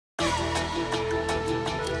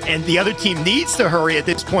And the other team needs to hurry at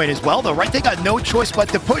this point as well, though, right? They got no choice but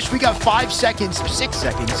to push. We got 6 seconds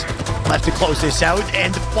left to close this out,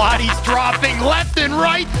 and bodies dropping left and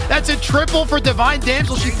right. That's a triple for Divine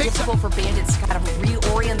Damsel. She Very picks difficult for Bandits to kind of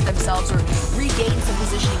reorient themselves or regain some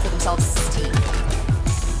positioning for themselves as a team.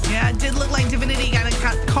 Yeah, it did look like Divinity kind of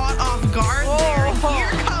got caught off guard there. Here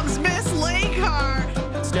comes Miss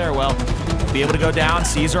Lakar. Stairwell. Be able to go down.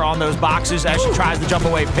 Caesar on those boxes as she tries to jump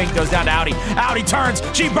away. Pink goes down to Audi. Audi turns.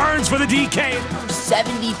 She burns for the DK.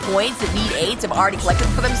 70 points that need 8s have already collected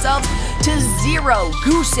for themselves to 0.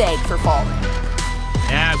 Goose egg for Fallen.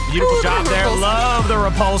 Yeah, beautiful job there. Love the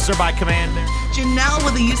repulsor by Commander. Janelle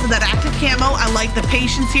with the use of that active camo. I like the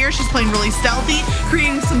patience here. She's playing really stealthy,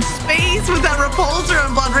 creating some space with that repulsor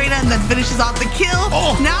on Blood Reina, and then finishes off the kill.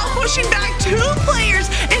 Now pushing back 2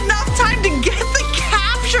 players. Enough time to get the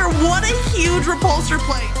capture. What a huge repulsor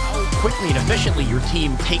play. How quickly and efficiently your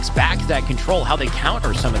team takes back that control, how they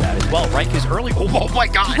counter some of that as well, right? Because early, oh my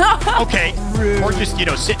God. Okay. Rude. Or just,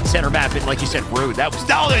 sit in center map and, like you said, rude. That was,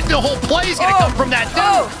 there's the whole play's going to come from that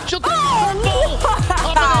dude. She'll off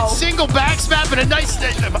of that single backsmap and a nice,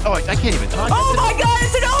 I can't even talk. Oh my God,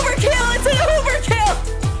 it's an overkill. It's an overkill.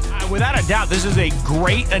 Without a doubt, this is a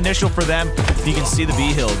great initial for them. You can see the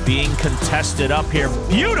B-Hill being contested up here.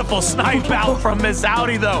 Beautiful snipe out from Miss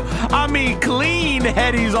Audi, though. I mean, clean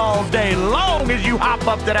headies all day long as you hop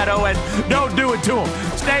up to that O-end. Don't do it to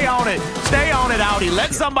him. Stay on it. Stay on it, Audi.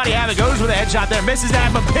 Let somebody have it. Goes with a headshot there. Misses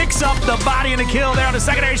that, but picks up the body and a kill there on the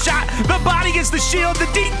secondary shot. The body gets the shield. The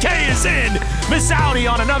DK is in. Miss Audi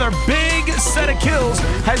on another big set of kills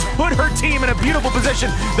has put her team in a beautiful position.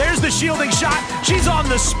 There's the shielding shot. She's on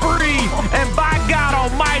the spree. And by God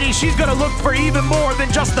almighty, she's going to look for even more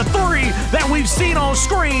than just the 3 that we've seen on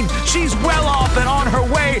screen. She's well off and on her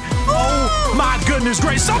way. Oh, my goodness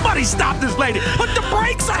gracious. Somebody stop this lady. Put the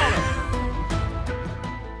brakes on